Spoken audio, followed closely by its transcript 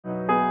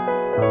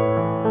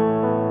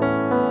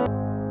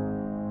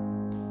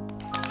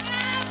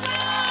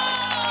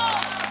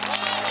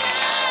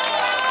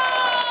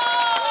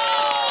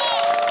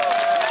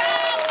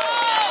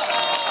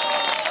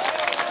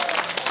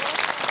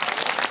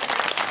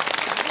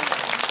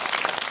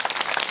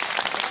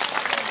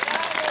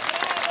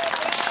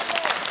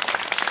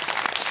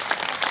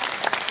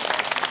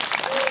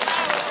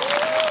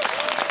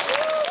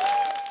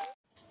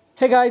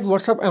Hey guys,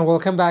 what's up and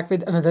welcome back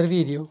with another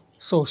video.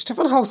 So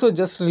Stjepan Hauser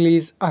just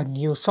released a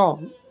new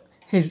song.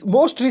 His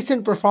most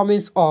recent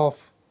performance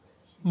of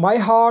My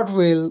Heart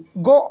Will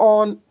Go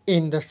On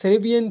in the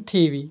Serbian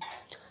TV.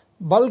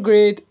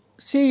 Belgrade,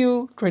 see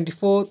you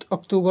 24th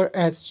October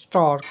at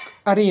Stark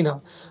Arena.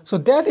 So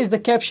that is the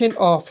caption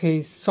of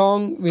his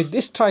song with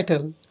this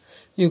title.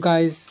 You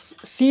guys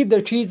see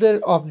the teaser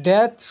of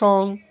that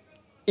song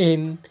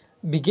in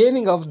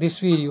beginning of this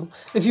video.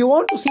 If you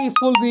want to see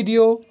full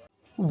video,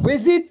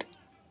 visit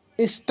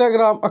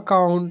Instagram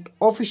account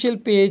official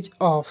page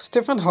of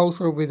Stjepan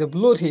Hauser with a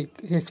blue tick.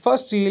 His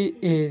first reel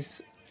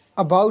is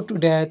about to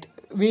that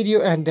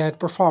video and that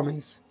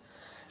performance,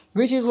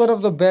 which is one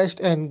of the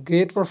best and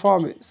great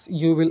performance.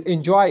 You will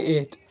enjoy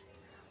it.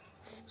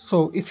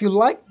 So if you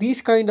like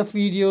these kind of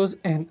videos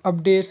and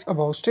updates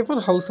about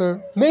Stjepan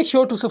Hauser, make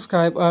sure to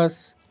subscribe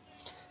us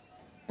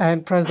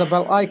and press the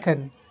bell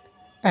icon.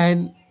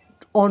 And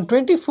on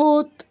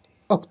 24th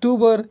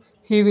October,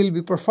 he will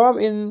be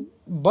performed in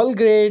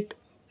Belgrade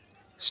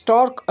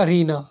Stark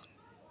Arena.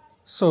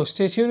 So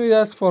stay tuned with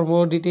us for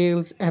more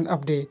details and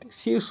update.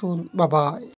 See you soon. Bye bye.